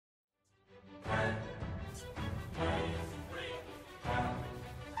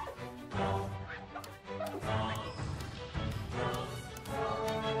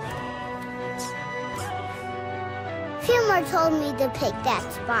grandma told me to pick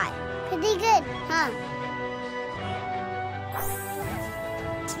that spot. Pretty good, huh?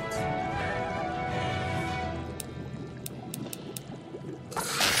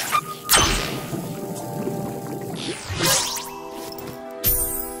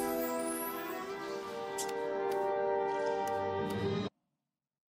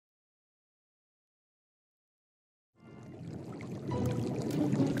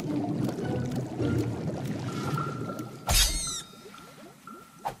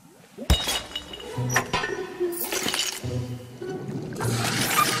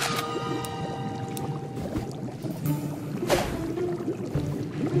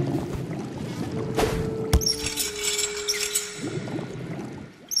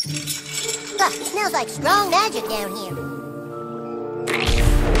 It smells like strong magic down here.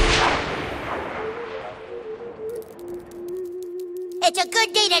 It's a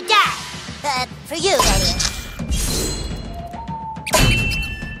good day to die. For you, that is.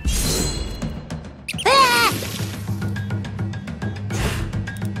 Ah!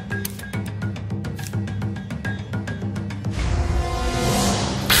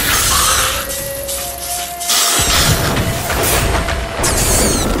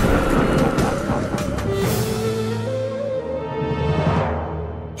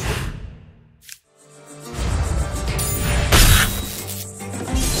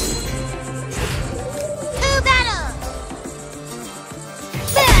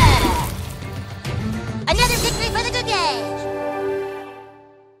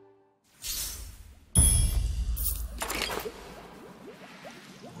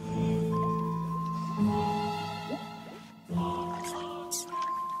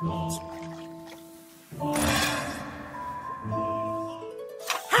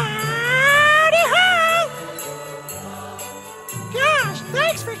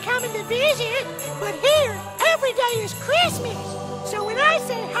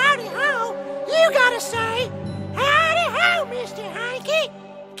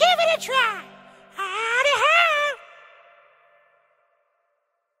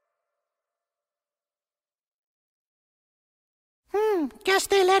 Guess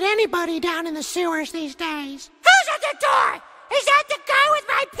they let anybody down in the sewers these days. Who's at the door? Is that the guy with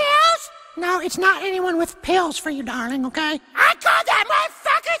my pills? No, it's not anyone with pills for you, darling, okay? I called that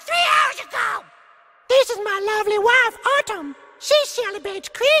motherfucker 3 hours ago! This is my lovely wife, Autumn. She celebrates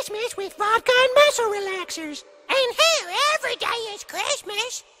Christmas with vodka and muscle relaxers. And here, every day is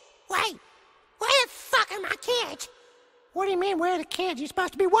Christmas. Wait, where the fuck are my kids? What do you mean, where are the kids? You're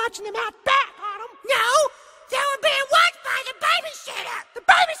supposed to be watching them out back, Autumn. No! They were being watched by the babysitter! The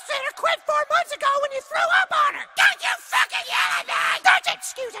babysitter quit 4 months ago when you threw up on her! Don't you fucking yell at me! Don't you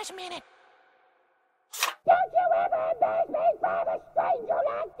excuse us a minute! Don't you ever embarrass me by a stranger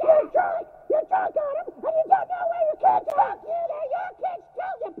like this! You drunk on him, and you don't know where your kids are! Fuck you, they're your kids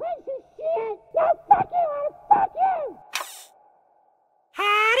too, you piece of shit! No, fuck you, fuck you!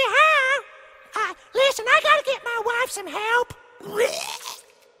 Howdy ho! Listen, I gotta get my wife some help.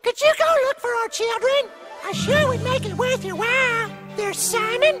 Could you go look for our children? I sure would make it worth your while. There's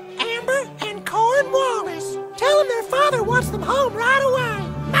Simon, Amber, and Cornwallis. Tell them their father wants them home right away.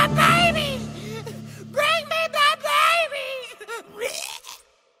 My babies! Bring me my babies!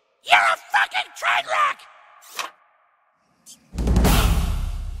 You're a fucking train wreck!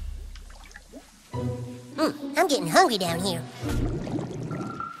 I'm getting hungry down here.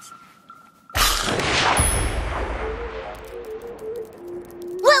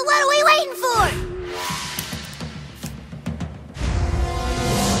 Well, what are we waiting for?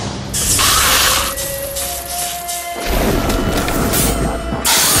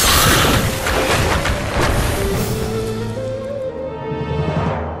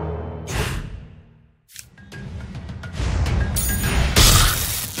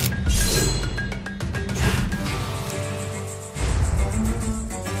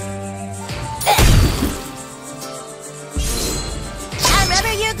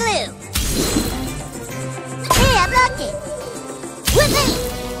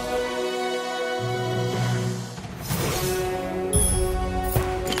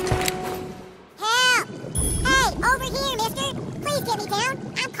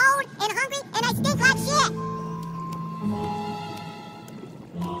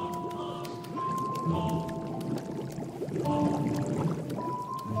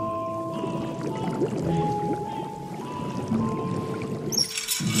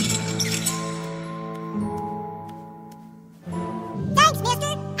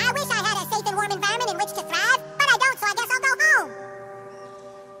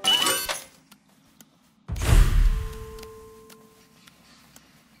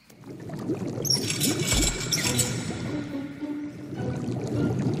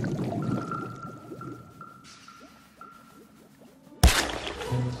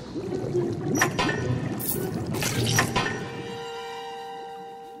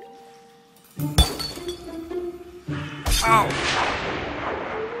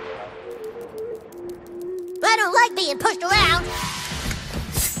 don't like being pushed around.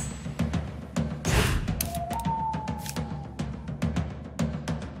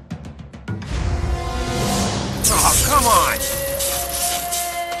 Oh, come on!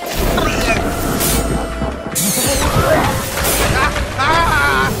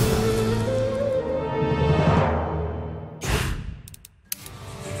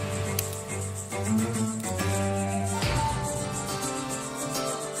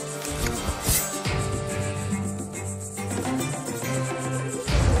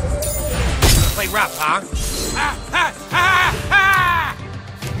 Play rough, huh?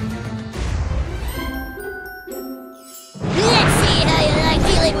 Let's see how you like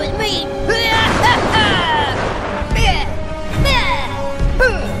dealing with me.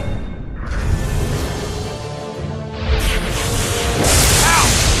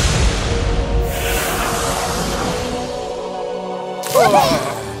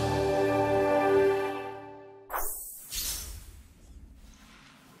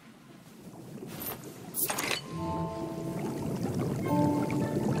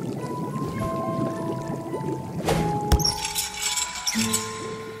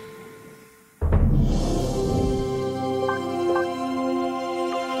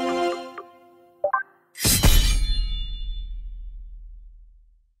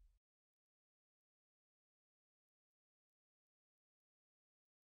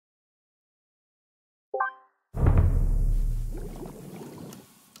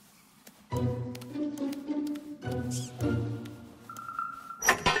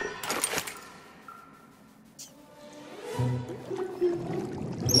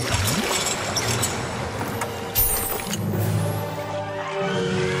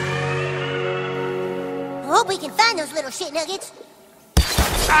 Hope we can find those little shit nuggets.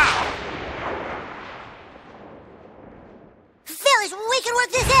 Ow! Fellas, we can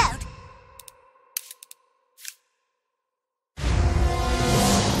work this out.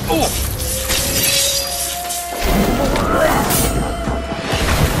 Oh!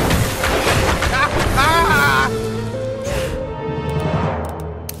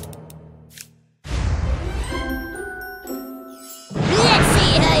 Let's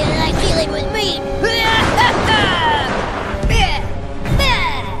see how you like dealing with me. Good try.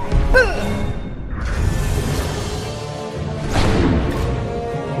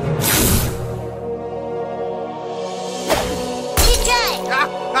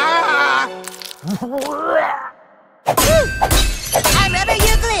 I rubber,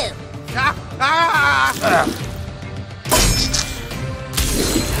 you glue.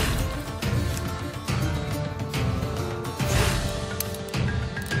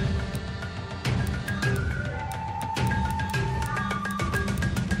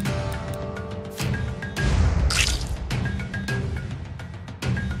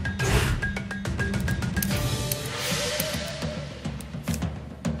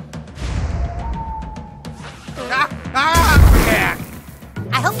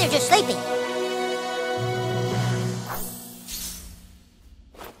 I hope they're just sleeping.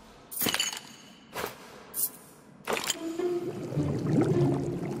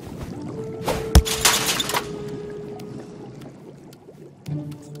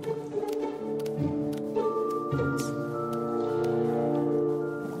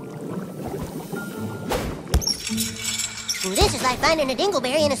 Ooh, this is like finding a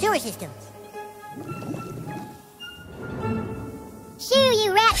dingleberry in a sewer system. Shoo,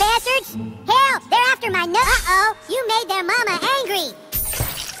 you rat bastards! Help! They're after my nut. Uh-oh! You made their mama angry!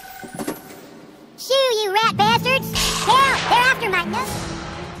 Shoo, you rat bastards! Help! They're after my nut.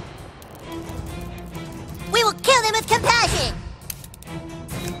 We will kill them with compassion.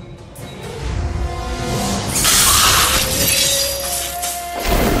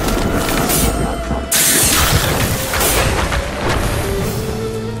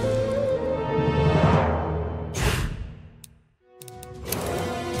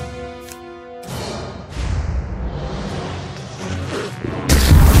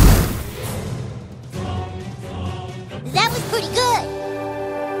 That was pretty good.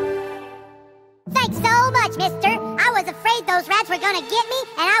 Thanks so much, mister. I was afraid those rats were gonna get me,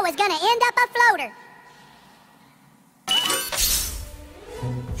 and I was gonna end up a floater.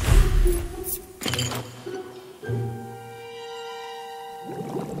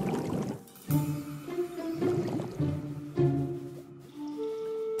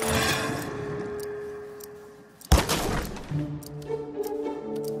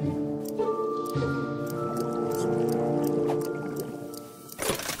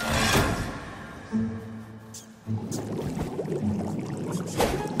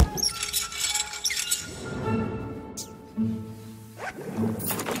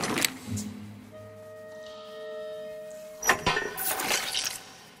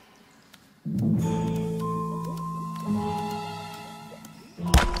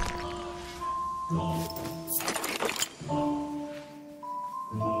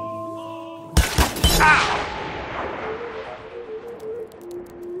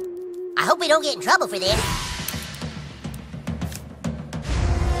 hope we don't get in trouble for this.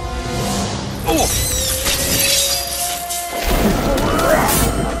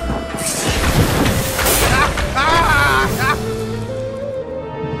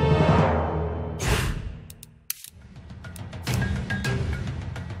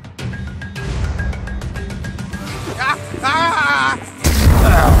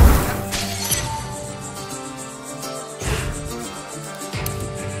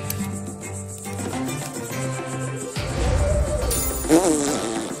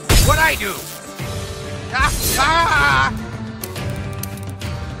 What'd I do?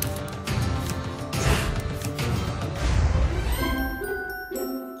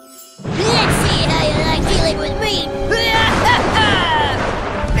 Let's see how you like dealing with me.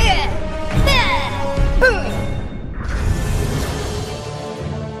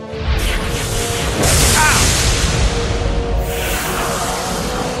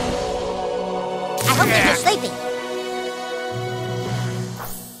 I hope you're sleeping.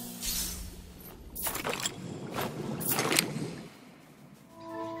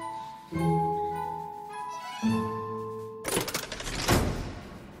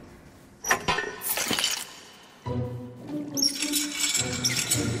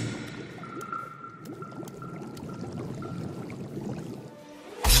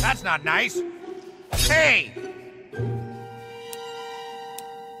 That's not nice. Hey!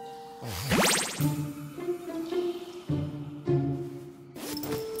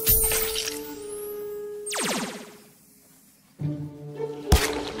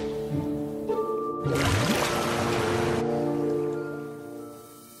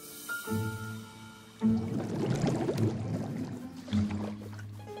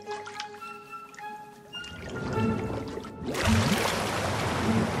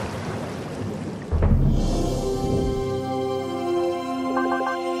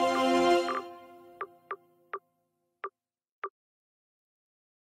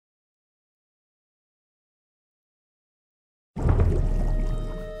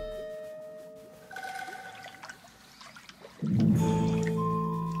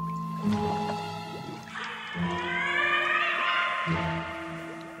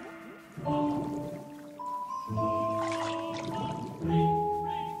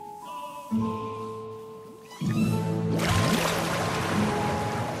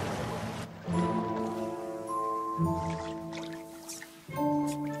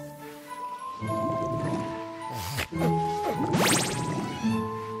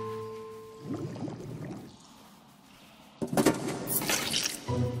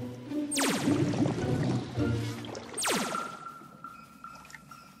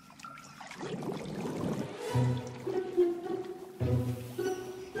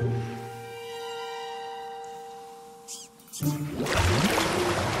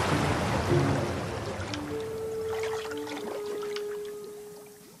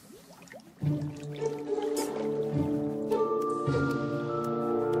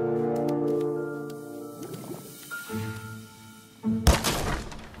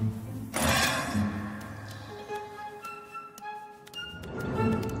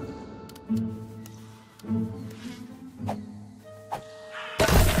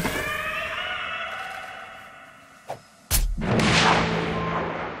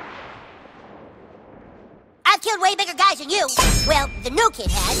 I've killed way bigger guys than you. Well, the new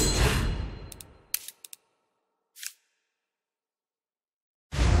kid has.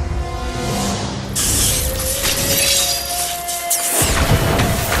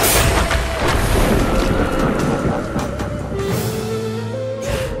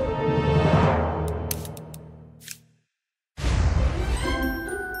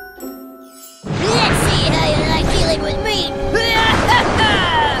 Let's see how you like dealing with me.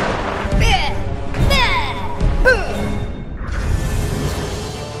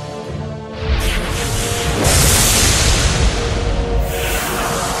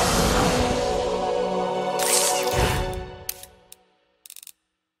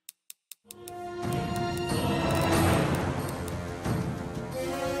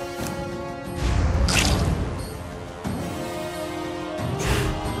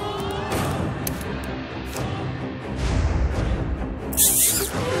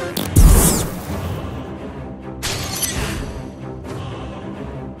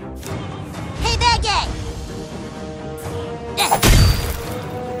 Hey, bad guy!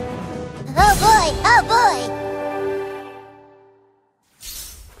 Oh boy, oh boy!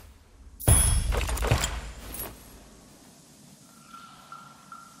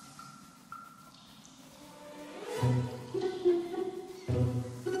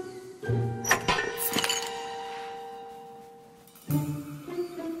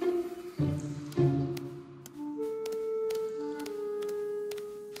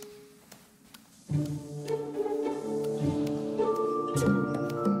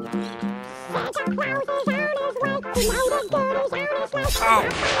 Oh.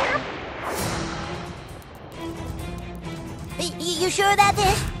 You sure about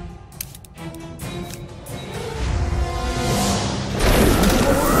this?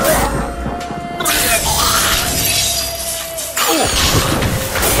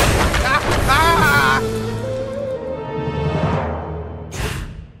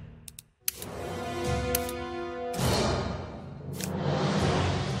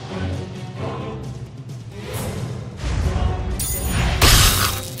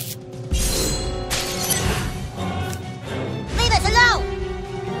 Leave us alone!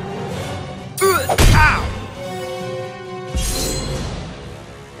 Ow!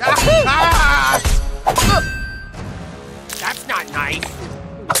 That's not nice.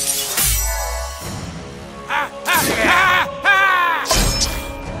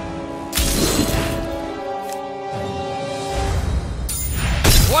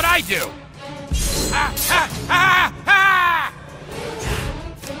 What'd I do?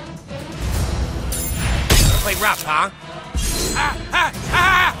 Play rough, huh?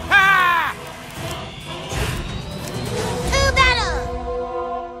 To battle!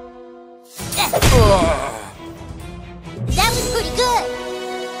 That was pretty good.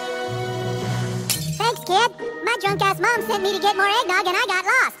 Thanks, kid. My drunk-ass mom sent me to get more eggnog and I got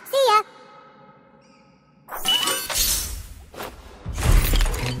lost. See ya.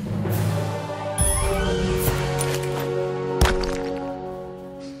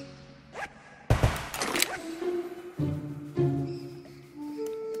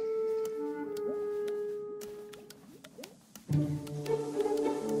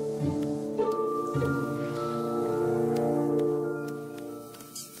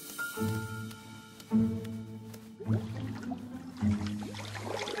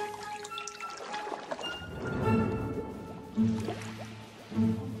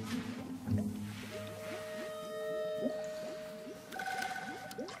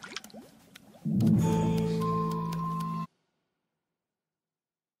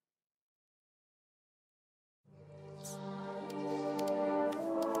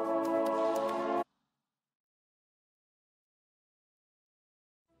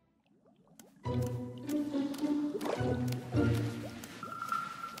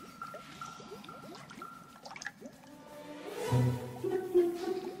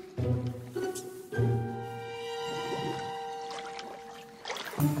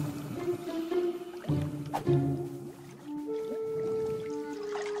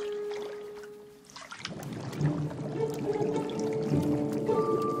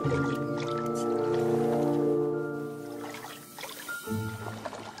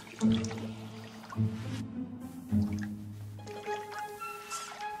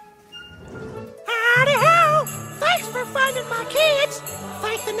 Howdy-ho! Thanks for finding my kids.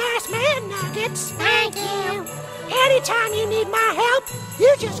 Thank the nice man, Nuggets. Thank you. Anytime you need my help,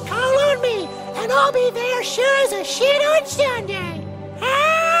 you just call on me, and I'll be there sure as a shit on Sunday.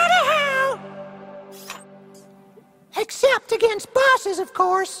 Howdy-ho! Except against bosses, of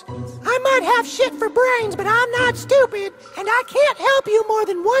course. I might have shit for brains, but I'm not stupid, and I can't help you more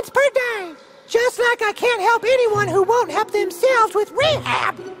than once per day. Just like I can't help anyone who won't help themselves with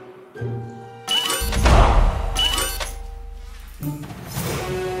rehab.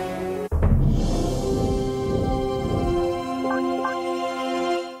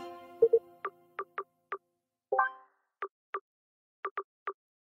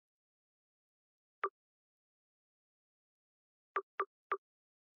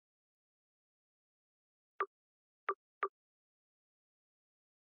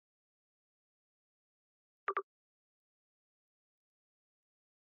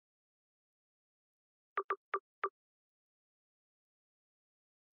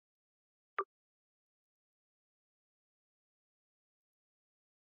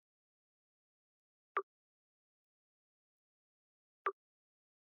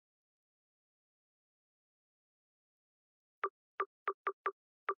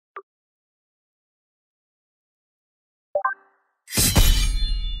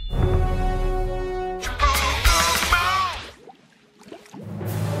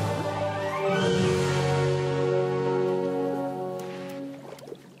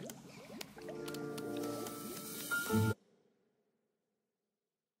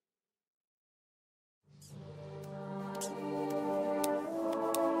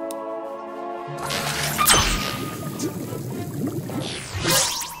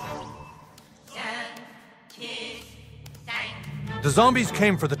 The zombies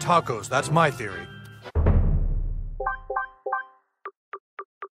came for the tacos, that's my theory.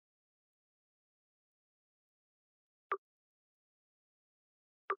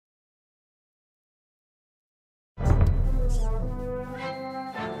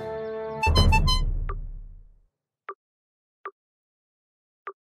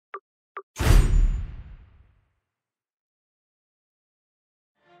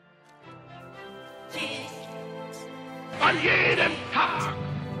 jeden Tag.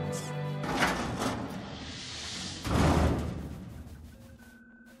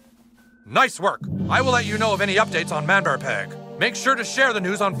 Nice work. I will let you know of any updates on Manbearpeg. Make sure to share the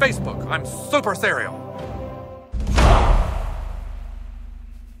news on Facebook. I'm super serial.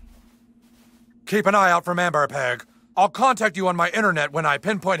 Keep an eye out for Manbearpeg. I'll contact you on my internet when I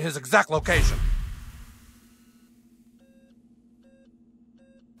pinpoint his exact location.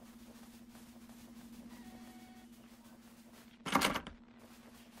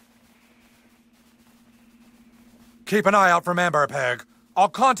 Keep an eye out for Manbearpeg. I'll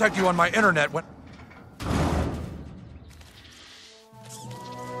contact you on my internet when...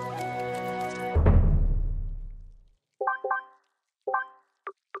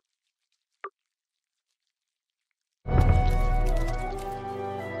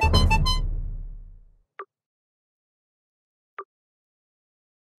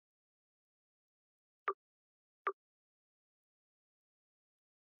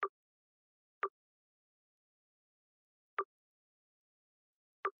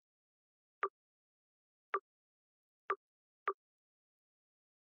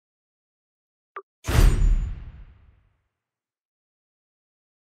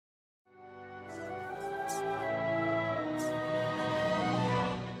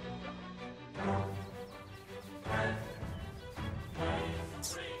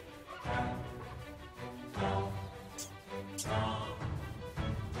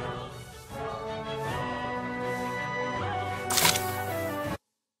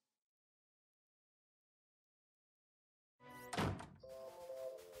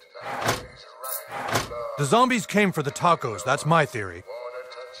 The zombies came for the tacos, that's my theory.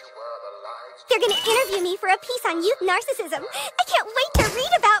 They're gonna interview me for a piece on youth narcissism. I can't wait to read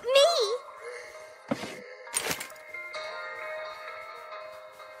about me!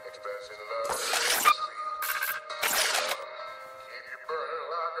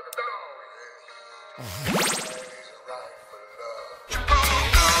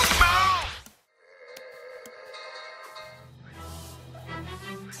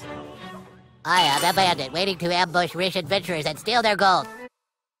 I am a bandit waiting to ambush rich adventurers and steal their gold.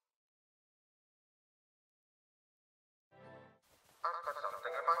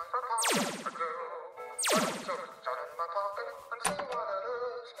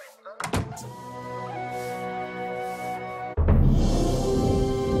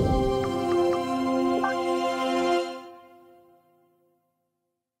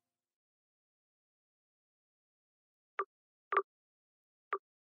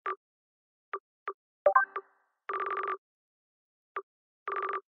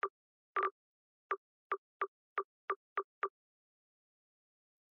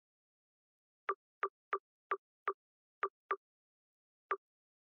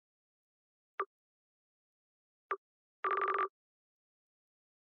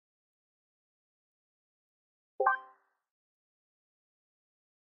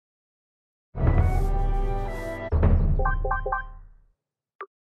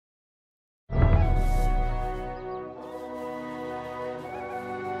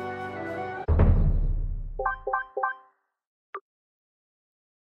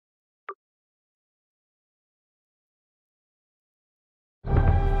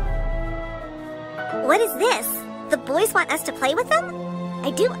 What is this? The boys want us to play with them?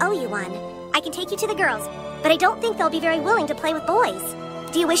 I do owe you one. I can take you to the girls, but I don't think they'll be very willing to play with boys.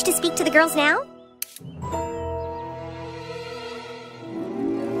 Do you wish to speak to the girls now?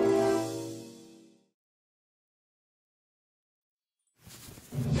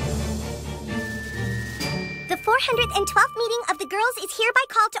 The 412th meeting of the girls is hereby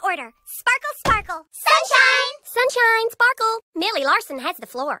called to order. Sparkle, sparkle. Sunshine! Sunshine, sparkle. Millie Larson has the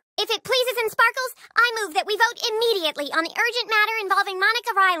floor. If it pleases and sparkles, I move that we vote immediately on the urgent matter involving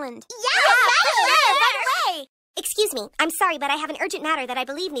Monica Ryland. Right away! Excuse me, I'm sorry, but I have an urgent matter that I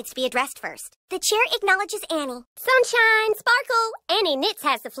believe needs to be addressed first. The chair acknowledges Annie. Sunshine, sparkle. Annie Knits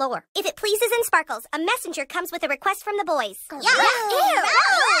has the floor. If it pleases and sparkles, a messenger comes with a request from the boys.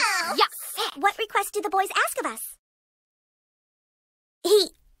 What request do the boys ask of us? He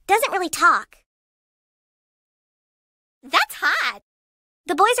doesn't really talk. That's hot.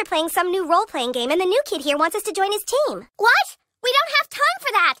 The boys are playing some new role-playing game, and the new kid here wants us to join his team. What? We don't have time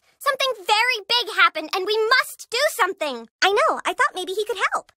for that. Something very big happened, and we must do something. I know. I thought maybe he could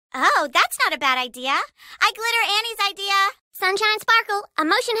help. Oh, that's not a bad idea. I glitter Annie's idea. Sunshine, sparkle. A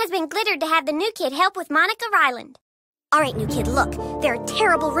motion has been glittered to have the new kid help with Monica Ryland. All right, new kid, look. There are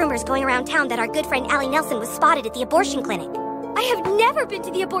terrible rumors going around town that our good friend Allie Nelson was spotted at the abortion clinic. I have never been to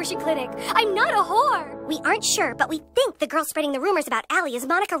the abortion clinic. I'm not a whore. We aren't sure, but we think the girl spreading the rumors about Allie is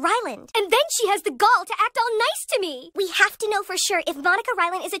Monica Ryland. And then she has the gall to act all nice to me. We have to know for sure if Monica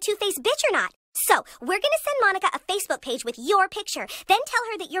Ryland is a two-faced bitch or not. So, we're gonna send Monica a Facebook page with your picture. Then tell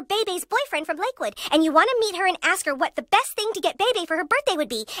her that you're Bebe's boyfriend from Lakewood, and you want to meet her and ask her what the best thing to get Bebe for her birthday would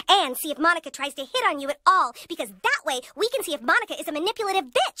be, and see if Monica tries to hit on you at all, because that way we can see if Monica is a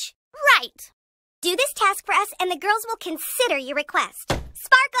manipulative bitch. Right. Do this task for us, and the girls will consider your request.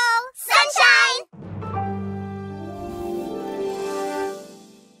 Sparkle! Sunshine!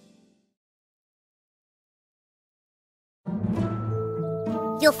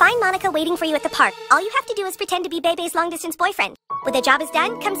 You'll find Monica waiting for you at the park. All you have to do is pretend to be Bebe's long-distance boyfriend. When the job is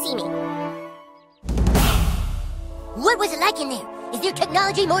done, come see me. What was it like in there? Is their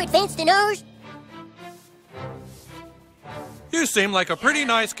technology more advanced than ours? You seem like a pretty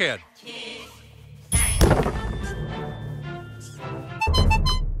nice kid.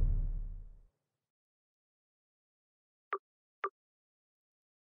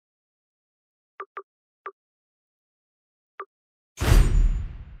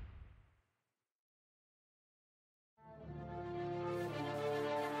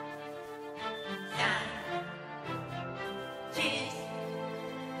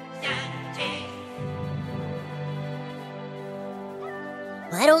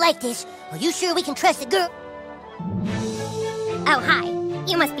 Well, I don't like this. Are you sure we can trust the girl? Oh, hi.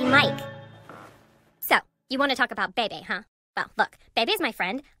 You must be Mike. So, you want to talk about Bebe, huh? Well, look, Bebe's my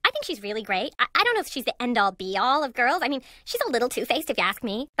friend. I think she's really great. I don't know if she's the end-all, be-all of girls. I mean, she's a little two-faced if you ask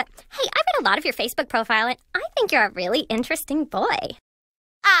me. But, hey, I read a lot of your Facebook profile, and I think you're a really interesting boy.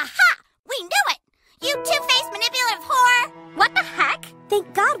 Aha! We knew it! You two-faced manipulative whore! What the heck?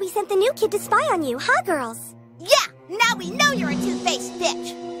 Thank God we sent the new kid to spy on you, huh, girls? Yeah! Now we know you're a two-faced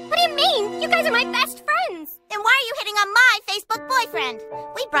bitch! What do you mean? You guys are my best friends. Then why are you hitting on my Facebook boyfriend?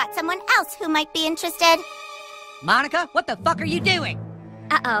 We brought someone else who might be interested. Monica, what the fuck are you doing?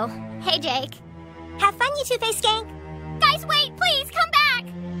 Uh-oh. Hey, Jake. Have fun, you two-faced skank. Guys, wait, please, come back!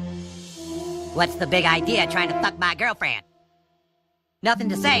 What's the big idea trying to fuck my girlfriend? Nothing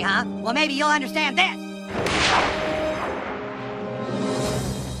to say, huh? Well, maybe you'll understand this.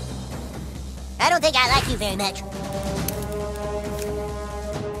 I don't think I like you very much.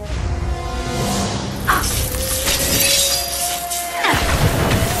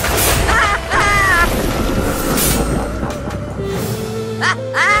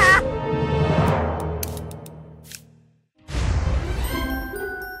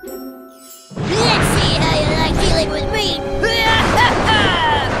 Let's see how you like dealing with me.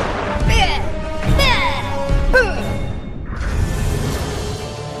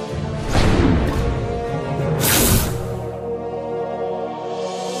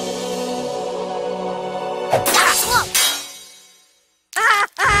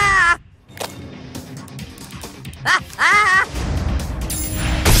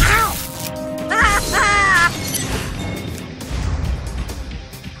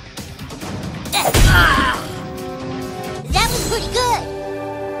 That was pretty good.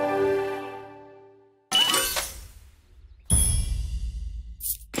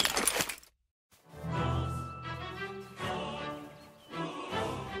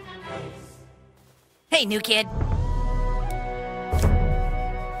 Hey, new kid.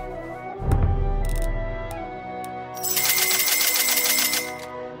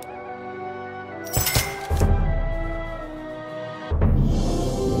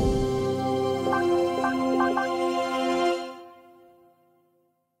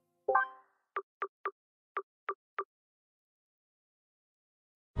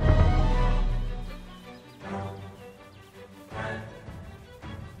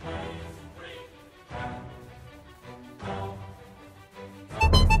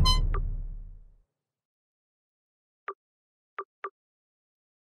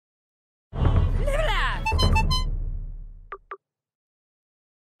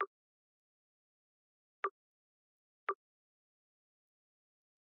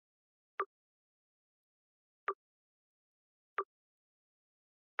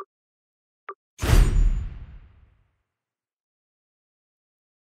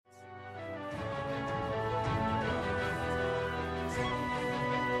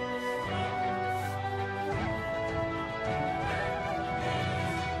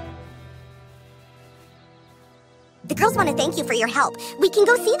 The girls want to thank you for your help. We can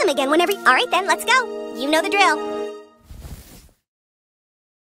go see them again whenever... All right, then, let's go. You know the drill.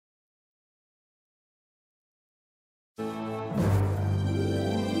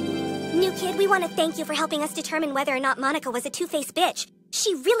 New kid, we want to thank you for helping us determine whether or not Monica was a two-faced bitch.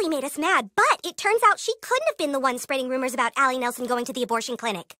 She really made us mad, but it turns out she couldn't have been the one spreading rumors about Allie Nelson going to the abortion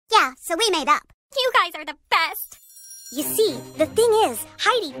clinic. Yeah, so we made up. You guys are the best. You see, the thing is,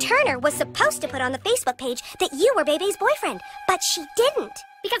 Heidi Turner was supposed to put on the Facebook page that you were Bebe's boyfriend, but she didn't.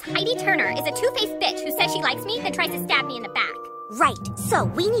 Because Heidi Turner is a two-faced bitch who says she likes me, then tries to stab me in the back. Right, so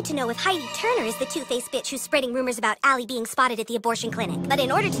we need to know if Heidi Turner is the two-faced bitch who's spreading rumors about Allie being spotted at the abortion clinic. But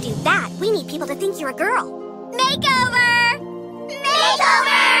in order to do that, we need people to think you're a girl. Makeover!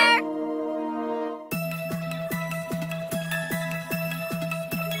 Makeover!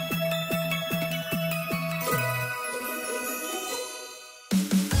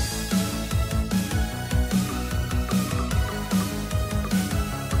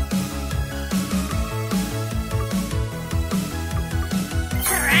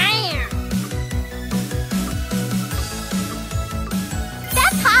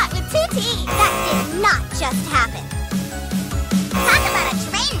 That's hot with 2 T's. That did not just happen. Talk about a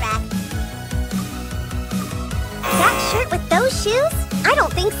train wreck. That shirt with those shoes? I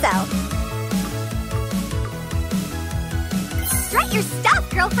don't think so. Strut your stuff,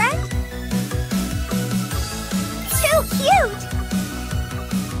 girlfriend. Too cute.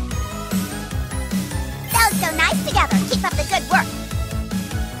 Those go nice together. Keep up the good work.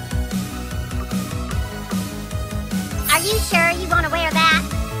 Are you sure you want to wear that?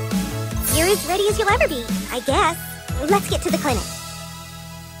 You're as ready as you'll ever be, I guess. Let's get to the clinic.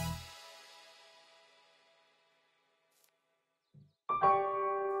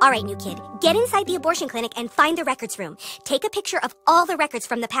 All right, new kid, get inside the abortion clinic and find the records room. Take a picture of all the records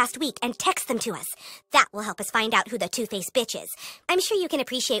from the past week and text them to us. That will help us find out who the two-faced bitch is. I'm sure you can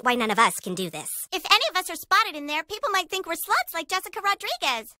appreciate why none of us can do this. If any of us are spotted in there, people might think we're sluts like Jessica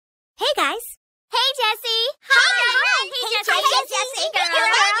Rodriguez. Hey, guys. Hey, Jessie! Hi! Hey, Hey, Jessie! Jessie! Hey, girl!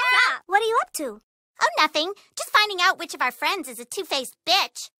 Hey, girl! What are you up to? Oh, nothing. Just finding out which of our friends is a two-faced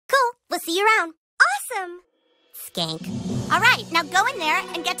bitch. Cool. We'll see you around. Awesome. Skank. All right, now go in there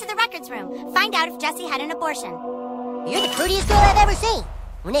and get to the records room. Find out if Jessie had an abortion. You're the prettiest girl I've ever seen.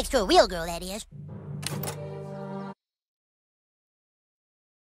 Well, next to a real girl, that is.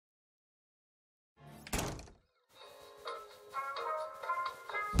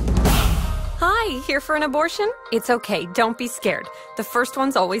 Hi, here for an abortion? It's okay, don't be scared. The first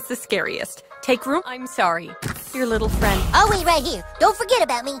one's always the scariest. Take room. I'm sorry. Your little friend. I'll wait right here. Don't forget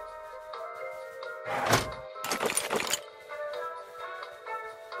about me.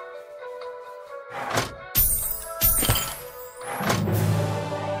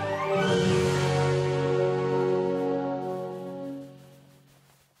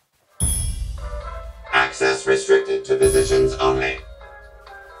 Access restricted to physicians only.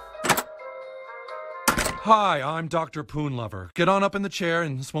 Hi, I'm Dr. Poonlover. Get on up in the chair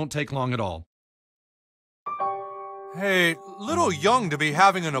and this won't take long at all. Hey, little young to be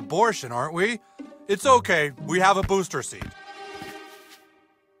having an abortion, aren't we? It's okay, we have a booster seat.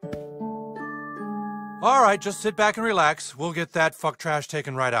 All right, just sit back and relax. We'll get that fuck trash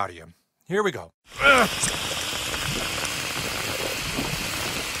taken right out of you. Here we go.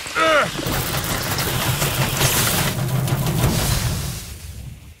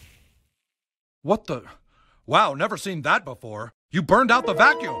 What the? Wow, never seen that before. You burned out the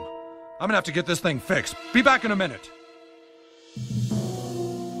vacuum. I'm gonna have to get this thing fixed. Be back in a minute.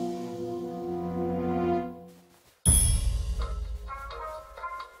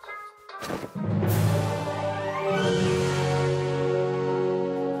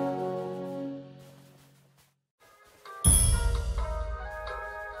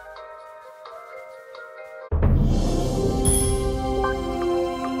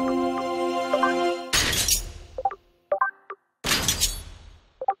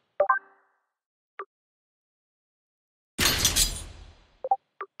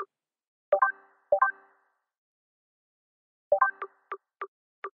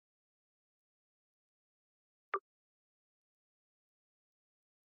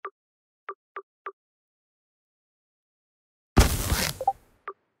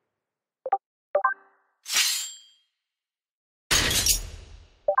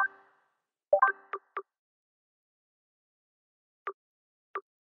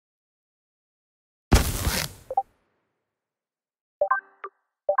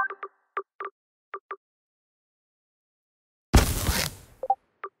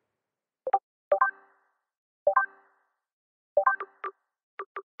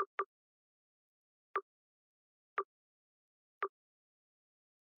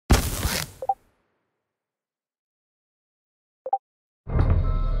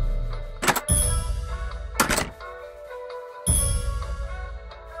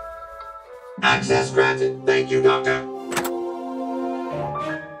 Access granted. Thank you, Doctor.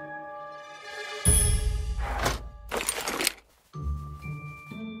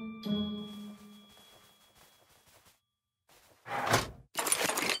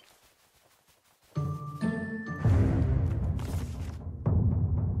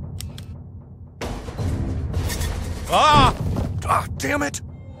 Ah! Ah, damn it!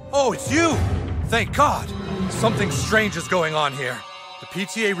 Oh, it's you! Thank God! Something strange is going on here. The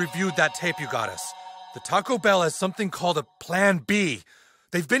PTA reviewed that tape you got us. The Taco Bell has something called a Plan B.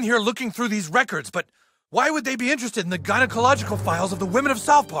 They've been here looking through these records, but why would they be interested in the gynecological files of the women of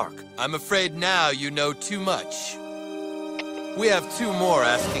South Park? I'm afraid now you know too much. We have two more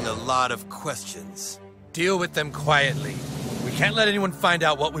asking a lot of questions. Deal with them quietly. We can't let anyone find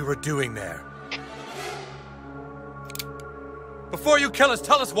out what we were doing there. Before you kill us,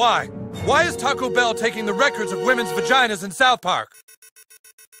 tell us why. Why is Taco Bell taking the records of women's vaginas in South Park?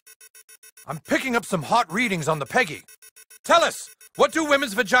 I'm picking up some hot readings on the Peggy. Tell us, what do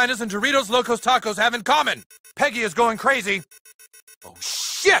women's vaginas and Doritos Locos Tacos have in common? Peggy is going crazy. Oh,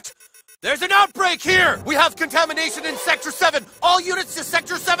 shit! There's an outbreak here! We have contamination in Sector 7! All units to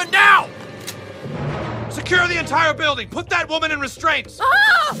Sector 7 now! Secure the entire building! Put that woman in restraints!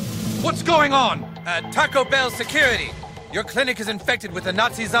 Ah! What's going on? Taco Bell security. Your clinic is infected with the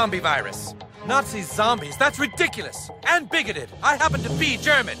Nazi zombie virus. Nazi zombies? That's ridiculous! And bigoted! I happen to be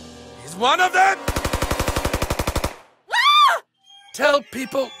German. He's one of them! Ah! Tell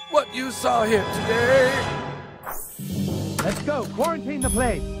people what you saw here today. Let's go. Quarantine the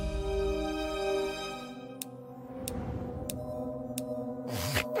place.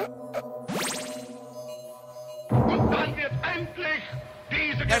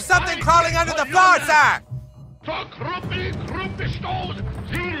 There's something crawling under the floor, sir! Zur Gruppe stoß,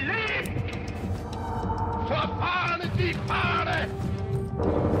 sie lebt! Verfahren die Fahne!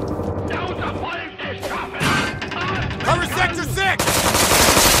 Lauter Volk schaffen! Cover Sector 6!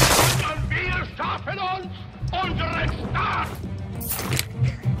 Und wir schaffen uns unseren Staat!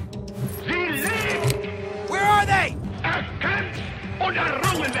 Sie lebt! Where are they? Erkämpft und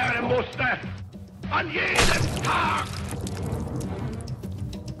errungen werden musste! An jedem Tag!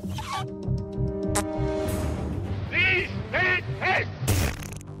 Sie steht fest!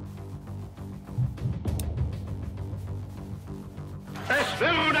 Es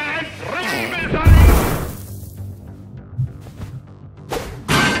würde ein Trübel sein!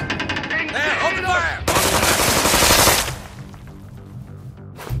 There, open fire!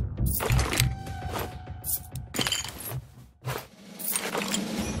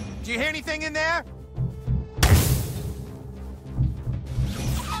 Do you hear anything in there?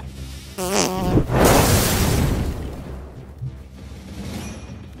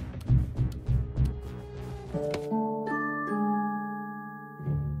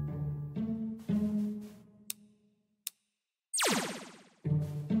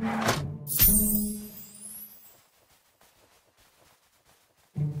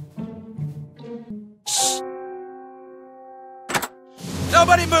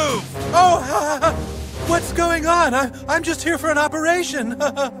 Nobody move! Oh, what's going on? I'm just here for an operation.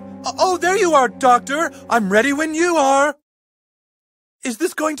 Oh, there you are, Doctor. I'm ready when you are. Is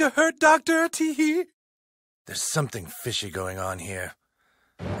this going to hurt, Doctor? Teehee? There's something fishy going on here.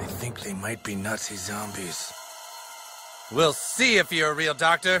 I think they might be Nazi zombies. We'll see if you're a real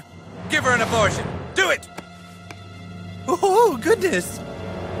doctor. Give her an abortion. Do it! Oh, goodness.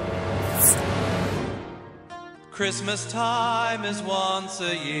 Christmas time is once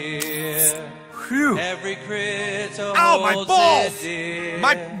a year. Phew. Every critter Ow, my holds balls! it dear.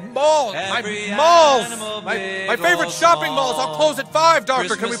 My balls! Every My balls! animal, My big favorite or shopping malls. I'll close at 5,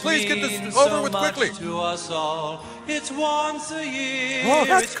 Doctor. Can we Christmas please get this means over so with much quickly? to us all. It's once a year. Oh,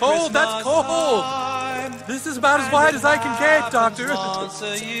 that's It's cold. That's Christmas cold. time. This is about as wide as I can get, Doctor. Once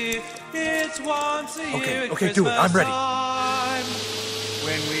a year. It's once a year. Okay, do it. I'm ready. Time.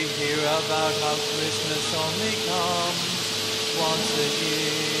 When we hear about how Christmas only comes once a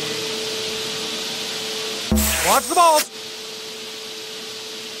year. Watch the balls.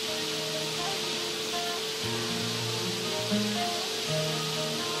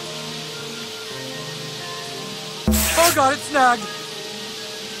 Oh, God, it's snagged.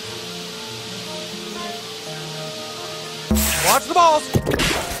 Watch the balls.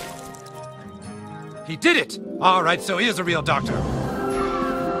 He did it. All right, so he is a real doctor.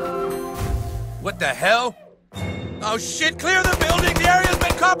 What the hell? Oh shit, clear the building! The area's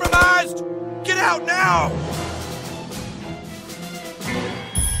been compromised! Get out now!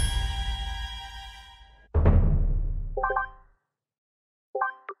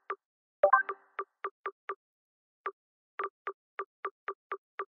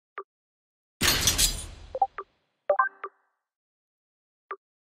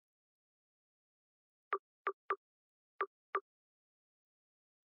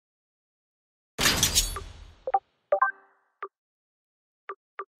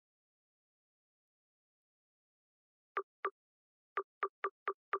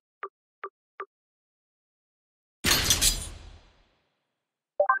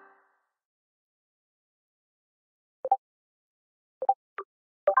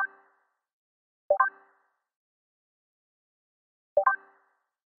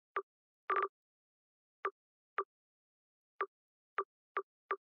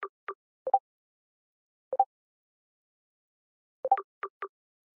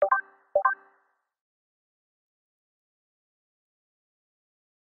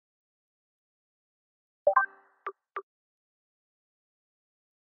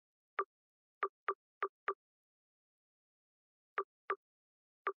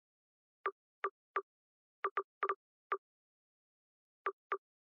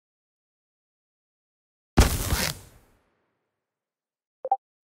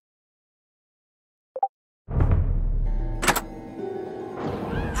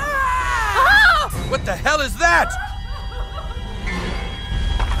 What the hell is that?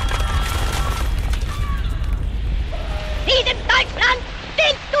 Dieses Deutschland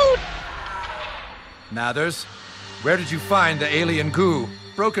stinkt gut! Mathers, where did you find the alien goo?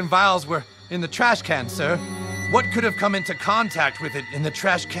 Broken vials were in the trash can, sir. What could have come into contact with it in the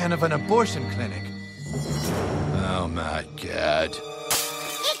trash can of an abortion clinic? Oh my God. Ich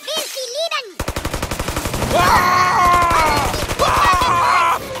will sie lieben!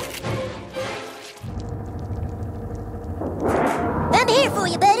 I'm here for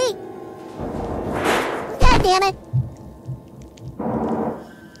you, buddy. God damn it.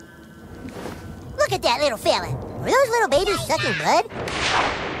 Look at that little fella. Were those little babies sucking blood?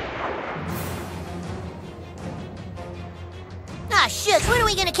 Ah, shucks, when are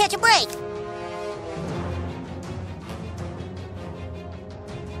we gonna catch a break?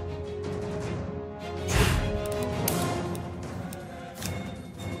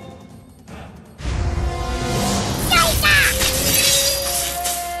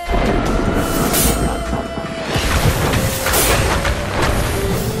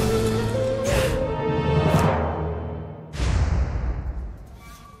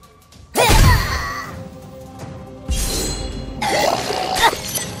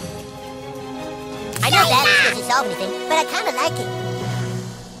 Anything, but I kind of like it.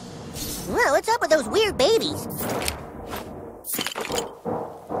 Well, what's up with those weird babies?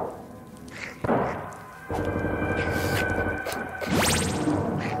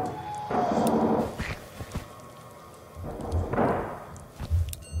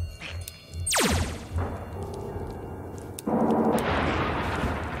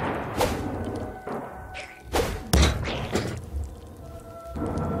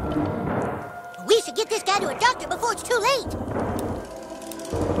 We should get this guy to a doctor before it's too late.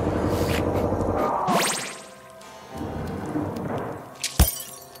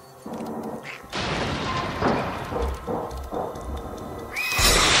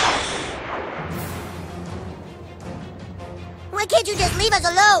 Why can't you just leave us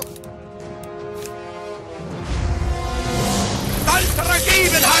alone?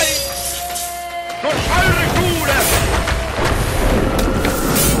 Altergebenheit! Durch eure Schule!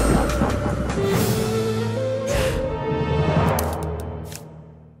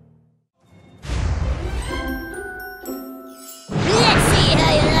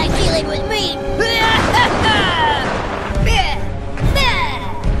 With me.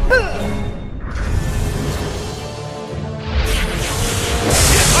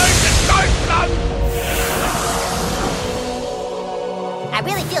 I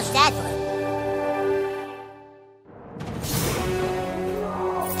really feel sad for him.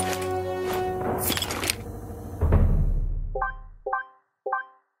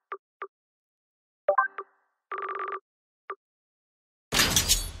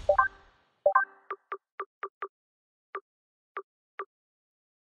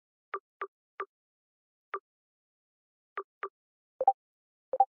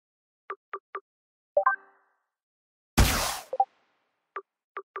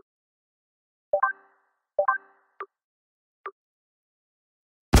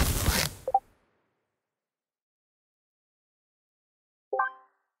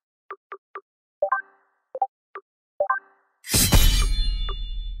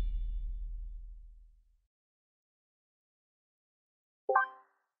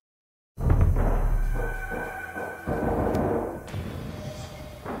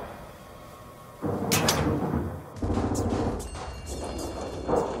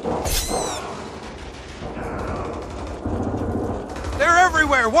 They're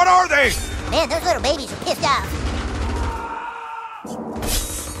everywhere! What are they? Man, those little babies are pissed off.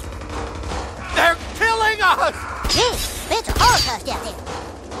 They're killing us! Jeez, it's a holocaust out there.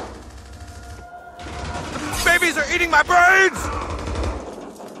 Babies are eating my brains!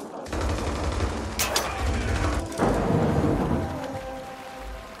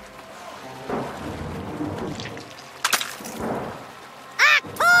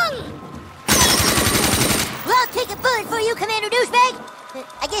 Well, I'll take a bullet for you, Commander Douchebag.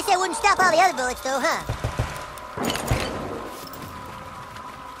 I guess that wouldn't stop all the other bullets, though, huh?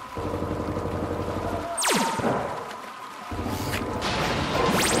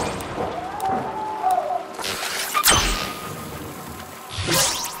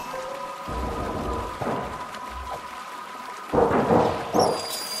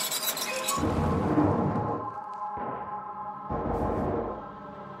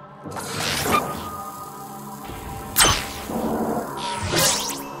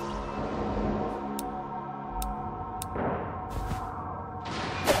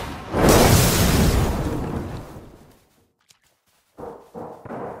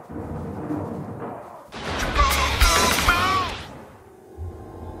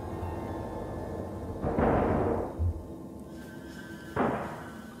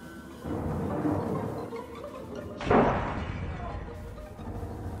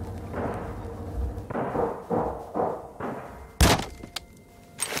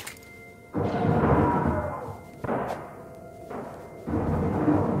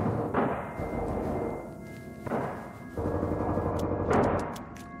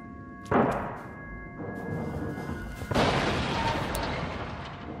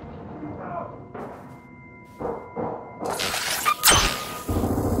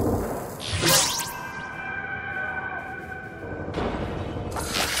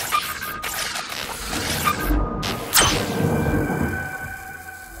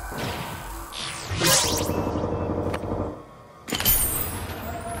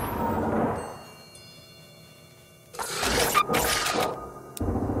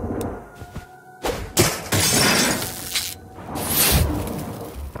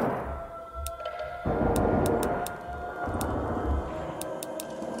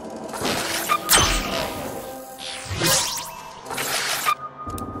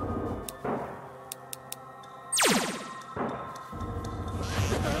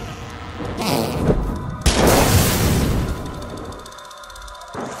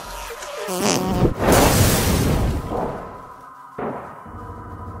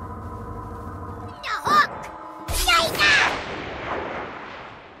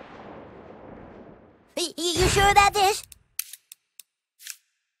 about this?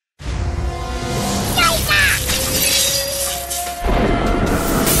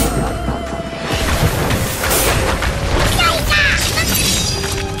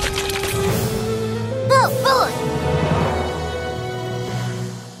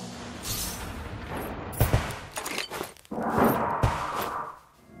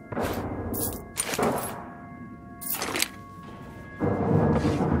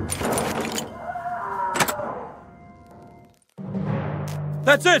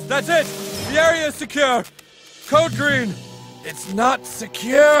 That's it! The area is secure! Code green! It's not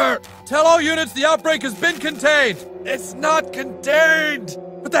secure! Tell all units the outbreak has been contained! It's not contained!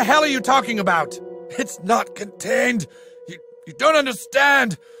 What the hell are you talking about? It's not contained! You don't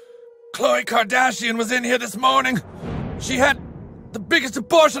understand! Khloe Kardashian was in here this morning! She had the biggest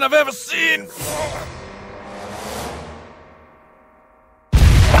abortion I've ever seen!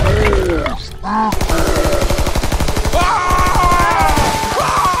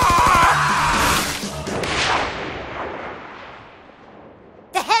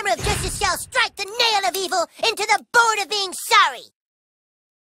 The hammer of justice shall strike the nail of evil into the board of being sorry!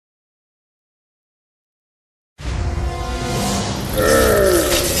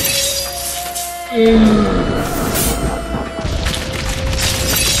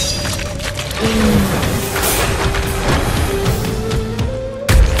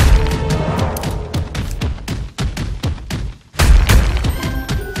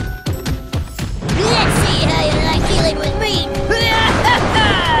 Let's see how you like dealing with me!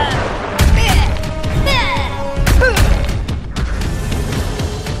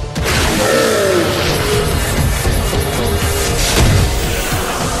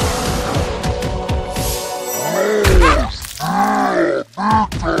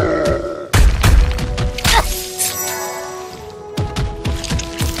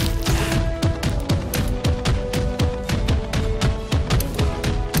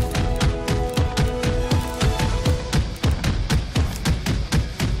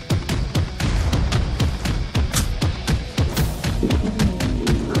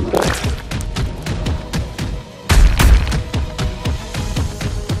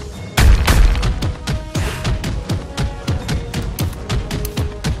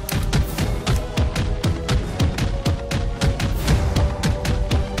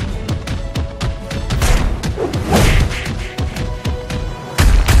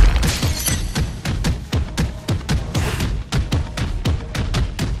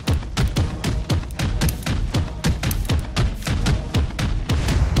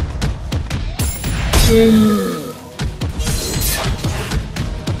 No.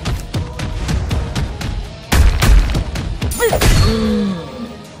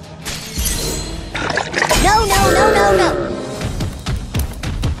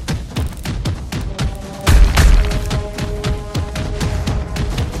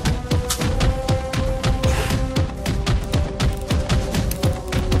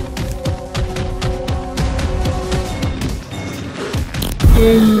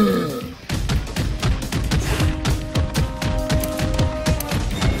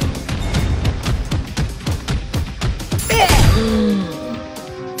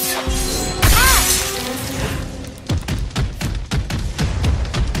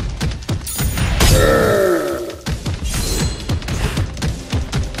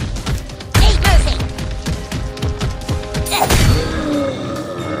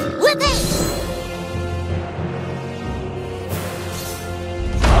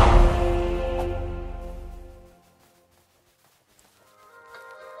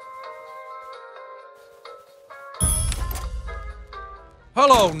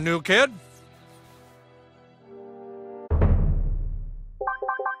 Hello, new kid.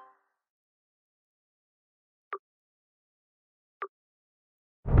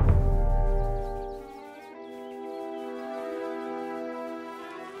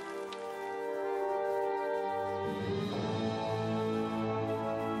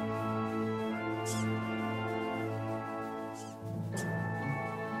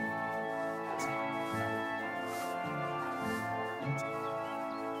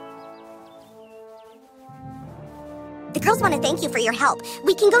 The girls want to thank you for your help.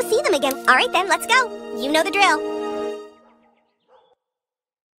 We can go see them again. All right then, let's go. You know the drill.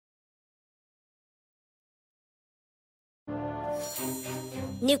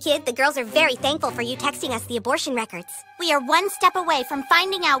 New kid, the girls are very thankful for you texting us the abortion records. We are one step away from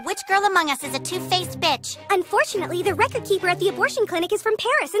finding out which girl among us is a two-faced bitch. Unfortunately, the record keeper at the abortion clinic is from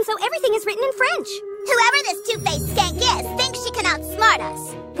Paris, and so everything is written in French. Whoever this two-faced skank is thinks she can outsmart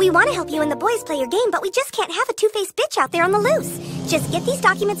us. We want to help you and the boys play your game, but we just can't have a two-faced bitch out there on the loose. Just get these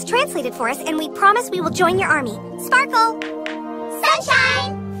documents translated for us, and we promise we will join your army. Sparkle!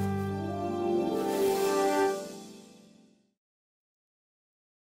 Sunshine!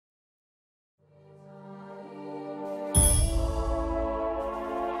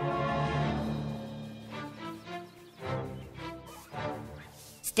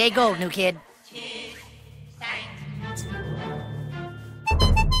 Stay gold, new kid.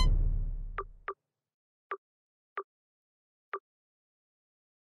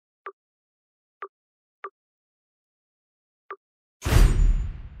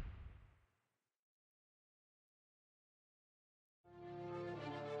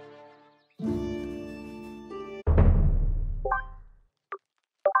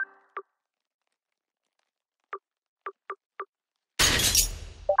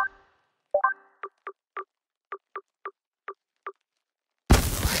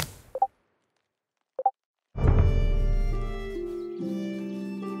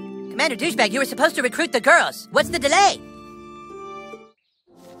 Commander Douchebag, you were supposed to recruit the girls. What's the delay?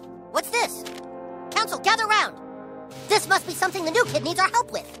 What's this? Council, gather round. This must be something the new kid needs our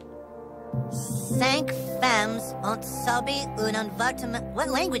help with. Cinq femmes ont sabi un envartement. What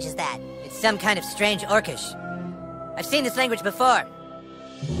language is that? It's some kind of strange Orcish. I've seen this language before.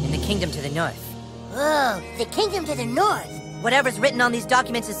 In the kingdom to the north. Oh, the kingdom to the north. Whatever's written on these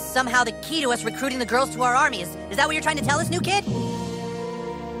documents is somehow the key to us recruiting the girls to our army. Is that what you're trying to tell us, new kid?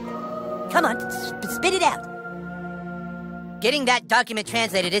 Come on, spit it out. Getting that document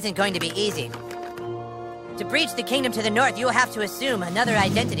translated isn't going to be easy. To breach the kingdom to the north, you will have to assume another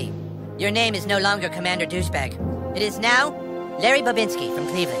identity. Your name is no longer Commander Douchebag. It is now Larry Babinski from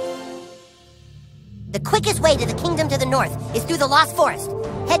Cleveland. The quickest way to the kingdom to the north is through the Lost Forest.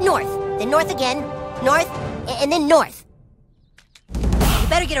 Head north, then north again, north, and then north. You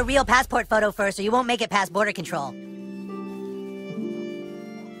better get a real passport photo first or you won't make it past border control.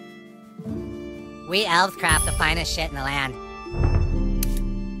 We elves craft the finest shit in the land.